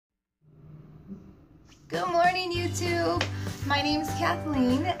Good morning, YouTube. My name is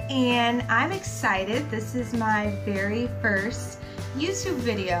Kathleen and I'm excited. This is my very first YouTube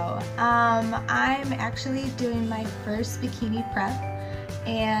video. I'm actually doing my first bikini prep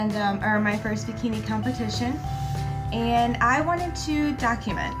and or my first bikini competition, and I wanted to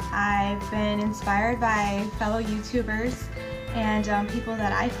document. I've been inspired by fellow YouTubers and people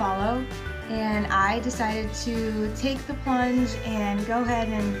that I follow, and I decided to take the plunge and go ahead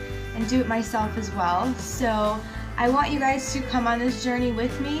and do it myself as well. So I want you guys to come on this journey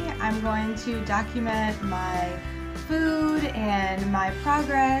with me. I'm going to document my food and my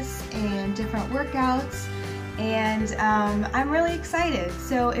progress and different workouts, and I'm really excited.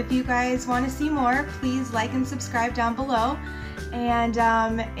 So if you guys want to see more, please like and subscribe down below, and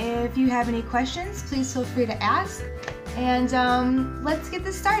if you have any questions, please feel free to ask, and let's get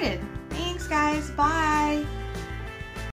this started. Thanks guys, bye!